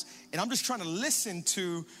eyes. And I'm just trying to listen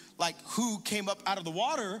to, like, who came up out of the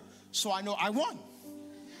water so I know I won.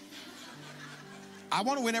 I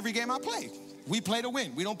want to win every game I play. We play to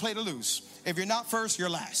win. We don't play to lose. If you're not first, you're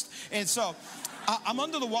last. And so I'm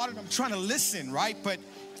under the water and I'm trying to listen, right?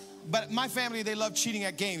 But my family, they love cheating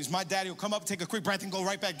at games. My daddy will come up, take a quick breath and go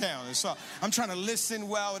right back down. And so I'm trying to listen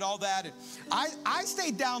well and all that. And I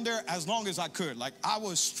stayed down there as long as I could. Like I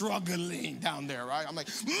was struggling down there, right? I'm like,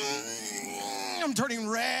 I'm turning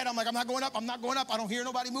red. I'm like, I'm not going up. I don't hear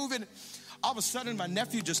nobody moving. All of a sudden, my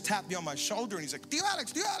nephew just tapped me on my shoulder and he's like, dear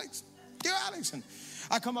Alex. And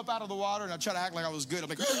I come up out of the water and I try to act like I was good. I'm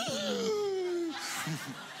like,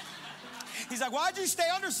 he's like, why'd you stay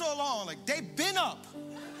under so long? Like, they've been up.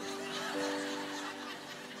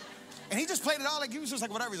 And he just played it out like he was just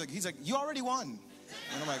like, whatever. He's like, you already won.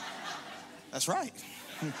 And I'm like, that's right.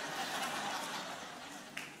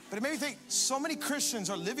 But it made me think, so many Christians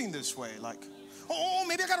are living this way. Like, oh,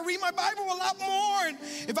 maybe I got to read my Bible a lot more. And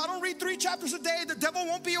if I don't read 3 chapters a day, the devil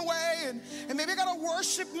won't be away. And maybe I got to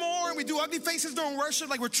worship more. And we do ugly faces during worship.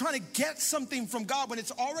 Like we're trying to get something from God when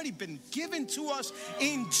it's already been given to us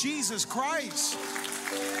in Jesus Christ.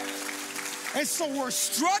 And so we're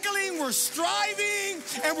struggling, we're striving,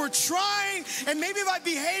 and we're trying. And maybe if I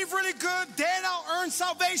behave really good, then I'll earn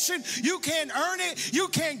salvation. You can't earn it. You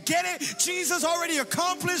can't get it. Jesus already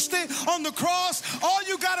accomplished it on the cross. All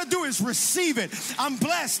you got to do is receive it. I'm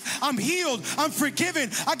blessed. I'm healed. I'm forgiven.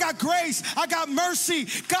 I got grace. I got mercy.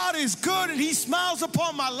 God is good, and he smiles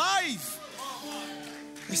upon my life.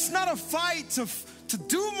 It's not a fight to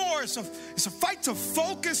do more. It's a fight to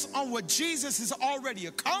focus on what Jesus has already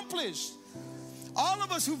accomplished. All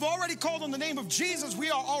of us who've already called on the name of Jesus,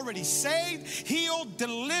 we are already saved, healed,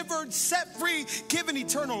 delivered, set free, given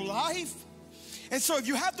eternal life. And so if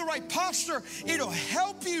you have the right posture, it'll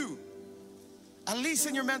help you, at least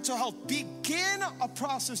in your mental health, begin a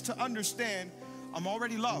process to understand, I'm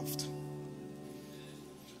already loved.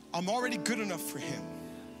 I'm already good enough for him.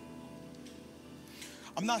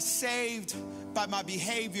 I'm not saved by my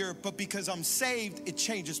behavior, but because I'm saved, it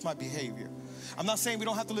changes my behavior. I'm not saying we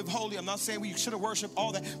don't have to live holy. I'm not saying we shouldn't worship,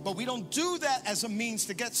 all that. But we don't do that as a means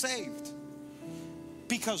to get saved.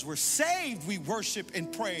 Because we're saved, we worship and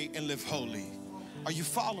pray and live holy. Are you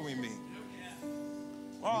following me?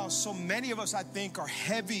 Oh, so many of us, I think, are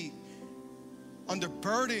heavy under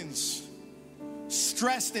burdens,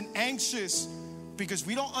 stressed and anxious, because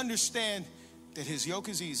we don't understand that his yoke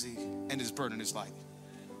is easy and his burden is light.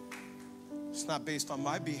 It's not based on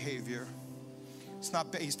my behavior. It's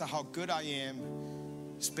not based on how good I am.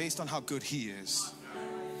 It's based on how good he is.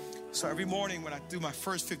 So every morning when I do my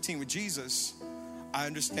first 15 with Jesus, I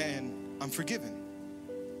understand I'm forgiven.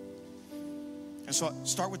 And so I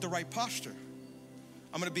start with the right posture.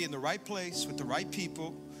 I'm going to be in the right place with the right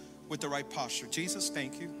people, with the right posture. Jesus,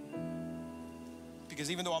 thank you.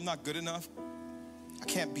 Because even though I'm not good enough, I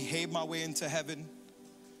can't behave my way into heaven.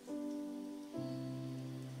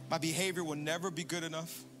 My behavior will never be good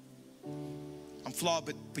enough. I'm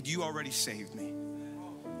flawed, but you already saved me.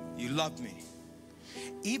 You love me.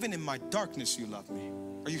 Even in my darkness, you love me.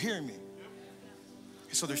 Are you hearing me?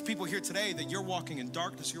 So there's people here today that you're walking in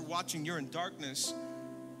darkness. You're watching, you're in darkness.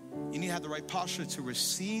 You need to have the right posture to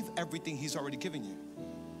receive everything he's already given you.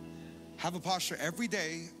 Have a posture every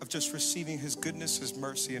day of just receiving his goodness, his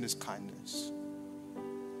mercy, and his kindness.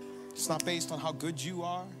 It's not based on how good you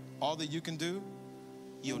are, all that you can do.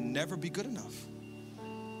 You'll never be good enough.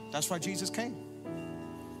 That's why Jesus came.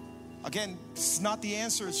 Again, it's not the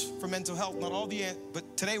answers for mental health, not all the answers,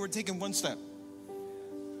 but today we're taking one step.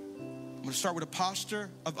 I'm going to start with a posture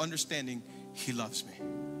of understanding he loves me.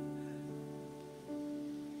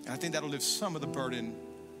 And I think that'll lift some of the burden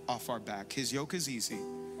off our back. His yoke is easy.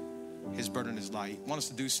 His burden is light. I want us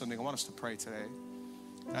to do something. I want us to pray today.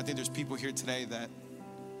 And I think there's people here today that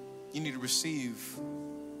you need to receive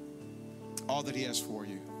all that he has for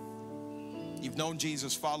you. You've known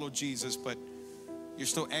Jesus, followed Jesus, but you're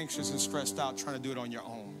still anxious and stressed out trying to do it on your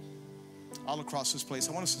own. All across this place,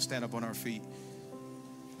 I want us to stand up on our feet.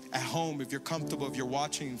 At home, if you're comfortable, if you're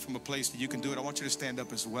watching from a place that you can do it, I want you to stand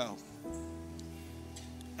up as well.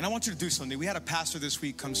 And I want you to do something. We had a pastor this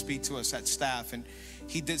week come speak to us at staff, and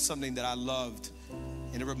he did something that I loved,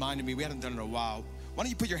 and it reminded me, we hadn't done it in a while. Why don't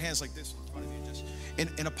you put your hands like this in front of you,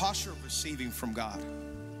 just in a posture of receiving from God.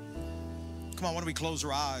 Come on, why don't we close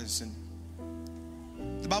our eyes? And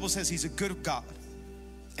the Bible says he's a good God,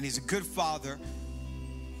 and he's a good father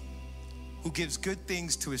who gives good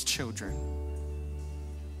things to his children.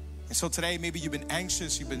 And so today, maybe you've been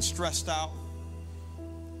anxious, you've been stressed out.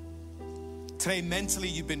 Today, mentally,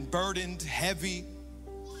 you've been burdened, heavy.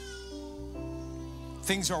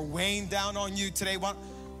 Things are weighing down on you today. Why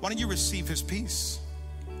don't you receive his peace?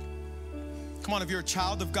 Come on, if you're a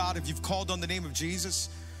child of God, if you've called on the name of Jesus,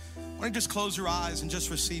 why don't you just close your eyes and just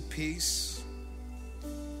receive peace?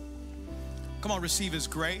 Come on, receive his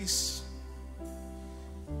grace.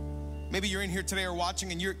 Maybe you're in here today or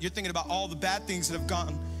watching and you're thinking about all the bad things that have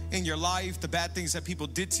gone in your life, the bad things that people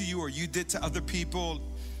did to you or you did to other people.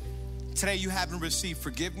 Today you haven't received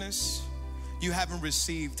forgiveness. You haven't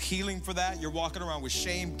received healing for that. You're walking around with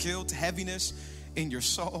shame, guilt, heaviness in your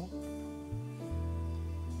soul.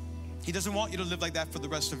 He doesn't want you to live like that for the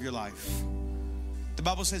rest of your life. The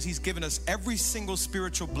Bible says he's given us every single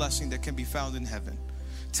spiritual blessing that can be found in heaven.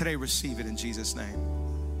 Today, receive it in Jesus' name.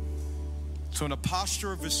 So in a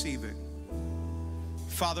posture of receiving,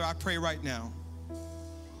 Father, I pray right now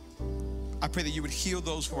I pray that you would heal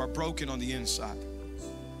those who are broken on the inside.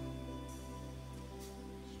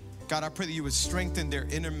 God, I pray that you would strengthen their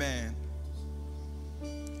inner man.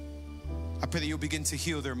 I pray that you'll begin to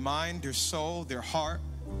heal their mind, their soul, their heart.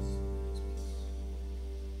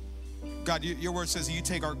 God, your word says that you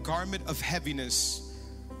take our garment of heaviness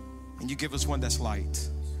and you give us one that's light.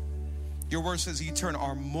 Your word says you turn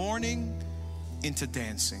our mourning into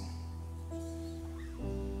dancing.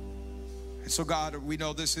 And so God, we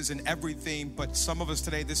know this isn't everything, but some of us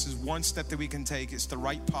today, this is one step that we can take. It's the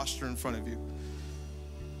right posture in front of you.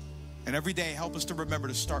 And every day, help us to remember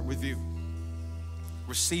to start with you.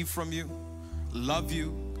 Receive from you, love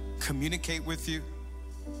you, communicate with you.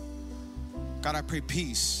 God, I pray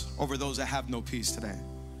peace over those that have no peace today.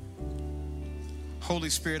 Holy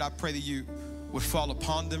Spirit, I pray that you would fall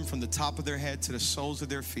upon them from the top of their head to the soles of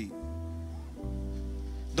their feet.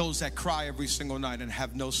 Those that cry every single night and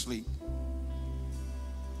have no sleep.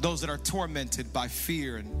 Those that are tormented by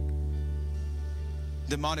fear and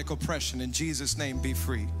demonic oppression, in Jesus' name, be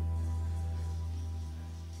free.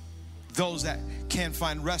 Those that can't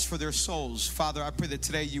find rest for their souls, Father, I pray that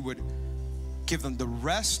today you would give them the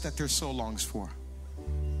rest that their soul longs for,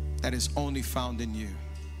 that is only found in you.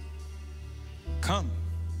 Come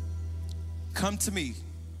to me,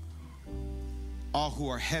 all who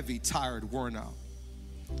are heavy, tired, worn out,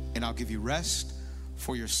 and I'll give you rest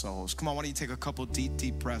for your souls. Come on, why don't you take a couple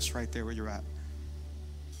deep breaths right there where you're at.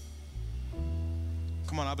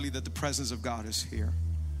 Come on, I believe that the presence of God is here.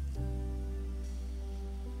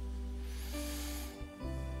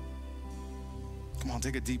 Come on,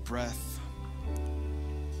 take a deep breath.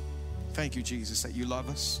 Thank you, Jesus, that you love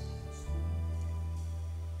us.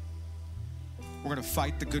 We're going to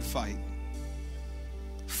fight the good fight.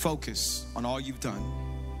 Focus on all you've done.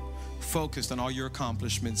 Focused on all your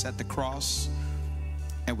accomplishments at the cross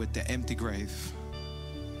and with the empty grave.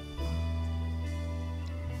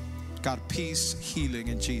 God, peace, healing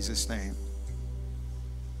in Jesus' name.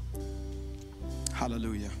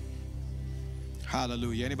 Hallelujah.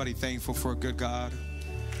 Hallelujah. Anybody thankful for a good God?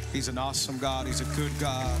 He's an awesome God. He's a good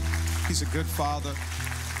God. He's a good Father.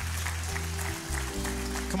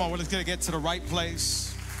 Come on, we're going to get to the right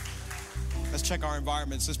place. Let's check our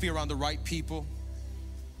environments. Let's be around the right people.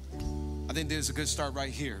 I think there's a good start right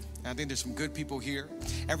here. I think there's some good people here.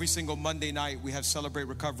 Every single Monday night, we have Celebrate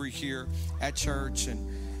Recovery here at church,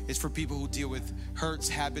 and it's for people who deal with hurts,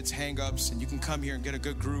 habits, hang-ups, and you can come here and get a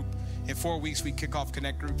good group. In 4 weeks, we kick off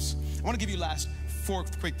Connect Groups. I want to give you last 4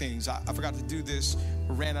 quick things. I forgot to do this.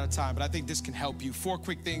 We ran out of time, but I think this can help you. 4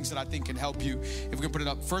 quick things that I think can help you. If we can put it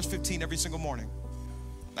up, first 15 every single morning.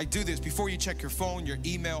 Like, do this before you check your phone, your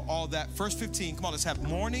email, all that. First 15, come on, let's have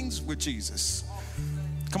mornings with Jesus.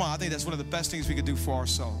 Come on, I think that's one of the best things we could do for our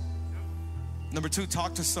soul. Number 2,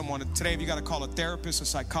 talk to someone. Today, if you got to call a therapist, a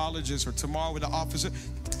psychologist, or tomorrow with an officer,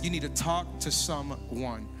 you need to talk to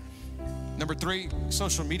someone. Number 3,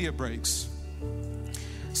 social media breaks.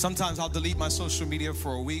 Sometimes I'll delete my social media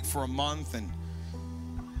for a week, for a month, and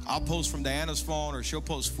I'll post from Diana's phone, or she'll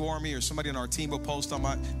post for me, or somebody on our team will post on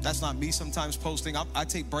my, that's not me sometimes posting. I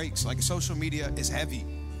take breaks. Like, social media is heavy.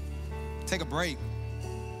 Take a break.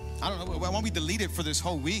 I don't know, why don't we delete it for this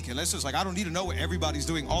whole week? And let's just, like, I don't need to know what everybody's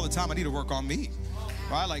doing all the time. I need to work on me,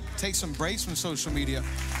 right? Like, take some breaks from social media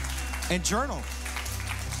and journal.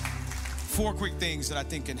 4 quick things that I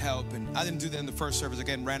think can help. And I didn't do that in the first service.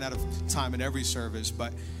 Again, ran out of time in every service,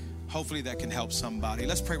 but hopefully that can help somebody.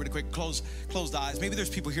 Let's pray really quick. Close the eyes. Maybe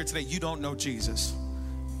there's people here today, you don't know Jesus.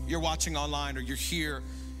 You're watching online, or you're here.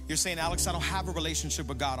 You're saying, Alex, I don't have a relationship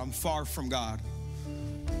with God. I'm far from God.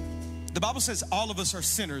 The Bible says all of us are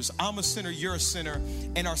sinners. I'm a sinner, you're a sinner,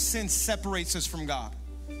 and our sin separates us from God.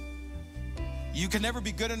 You can never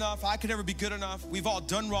be good enough. I can never be good enough. We've all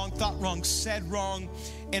done wrong, thought wrong, said wrong,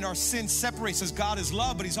 and our sin separates us. God is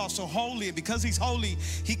love, but he's also holy, and because he's holy,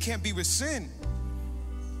 he can't be with sin.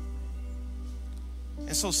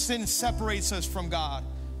 And so sin separates us from God.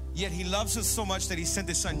 Yet he loves us so much that he sent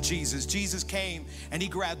his son Jesus. Jesus came and he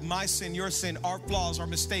grabbed my sin, your sin, our flaws, our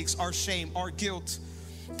mistakes, our shame, our guilt.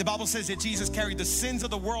 The Bible says that Jesus carried the sins of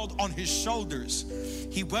the world on his shoulders.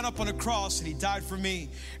 He went up on a cross and he died for me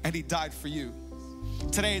and he died for you.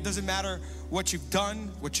 Today, it doesn't matter what you've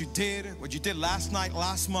done, what you did last night,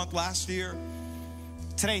 last month, last year.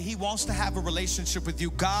 Today, he wants to have a relationship with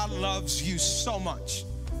you. God loves you so much.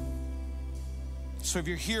 So if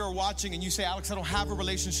you're here or watching and you say, Alex, I don't have a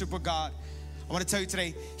relationship with God, I want to tell you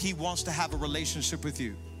today, he wants to have a relationship with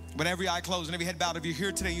you. With every eye closed and every head bowed, if you're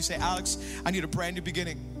here today and you say, Alex, I need a brand new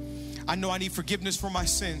beginning. I know I need forgiveness for my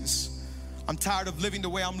sins. I'm tired of living the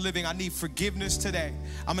way I'm living. I need forgiveness today.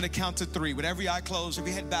 I'm going to count to 3 with every eye closed,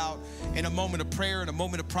 every head bowed, in a moment of prayer, in a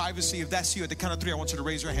moment of privacy. If that's you, at the count of 3, I want you to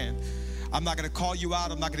raise your hand. I'm not going to call you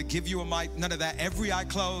out. I'm not going to give you a mic. None of that. Every eye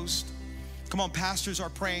closed. Come on, pastors are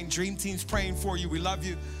praying. Dream team's praying for you. We love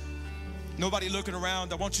you. Nobody looking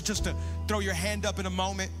around. I want you just to throw your hand up in a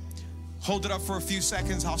moment. Hold it up for a few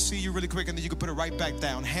seconds. I'll see you really quick, and then you can put it right back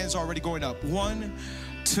down. Hands already going up. 1,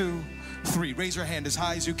 2, 3. Raise your hand as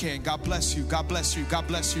high as you can. God bless you. God bless you. God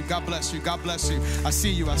bless you. God bless you. God bless you. I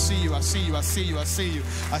see you. I see you. I see you. I see you. I see you.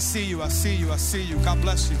 I see you. I see you. I see you. God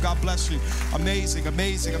bless you. God bless you. Amazing.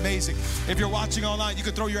 Amazing. Amazing. If you're watching online, you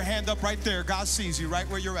can throw your hand up right there. God sees you right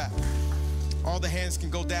where you're at. All the hands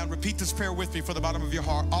can go down. Repeat this prayer with me from the bottom of your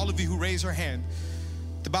heart. All of you who raise your hand.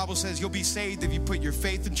 The Bible says you'll be saved if you put your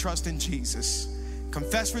faith and trust in Jesus.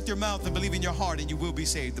 Confess with your mouth and believe in your heart and you will be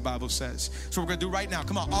saved, the Bible says. So we're going to do right now.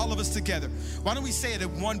 Come on, all of us together. Why don't we say it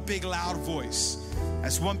in one big loud voice?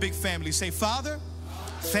 As one big family. Say, Father,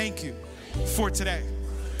 thank you for today.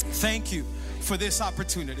 Thank you for this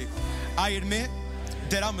opportunity. I admit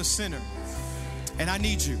that I'm a sinner and I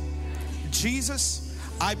need you. Jesus,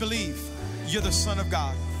 I believe you're the Son of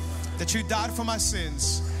God, that you died for my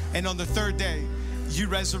sins, and on the 3rd day, you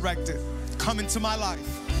resurrected. Come into my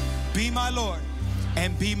life. Be my Lord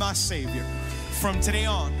and be my Savior. From today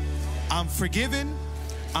on, I'm forgiven,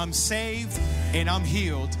 I'm saved, and I'm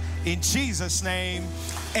healed. In Jesus' name,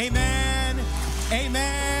 amen,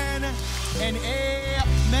 amen, and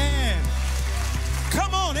amen.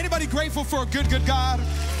 Come on, anybody grateful for a good God?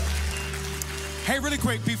 Hey, really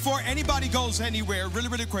quick, before anybody goes anywhere,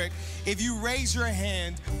 really quick, if you raise your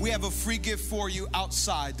hand, we have a free gift for you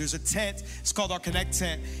outside. There's a tent. It's called our Connect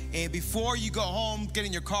tent. And before you go home, get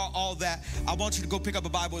in your car, all that, I want you to go pick up a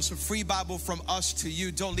Bible. It's a free Bible from us to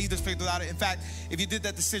you. Don't leave this place without it. In fact, if you did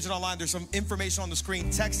that decision online, there's some information on the screen.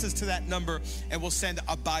 Text us to that number, and we'll send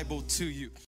a Bible to you.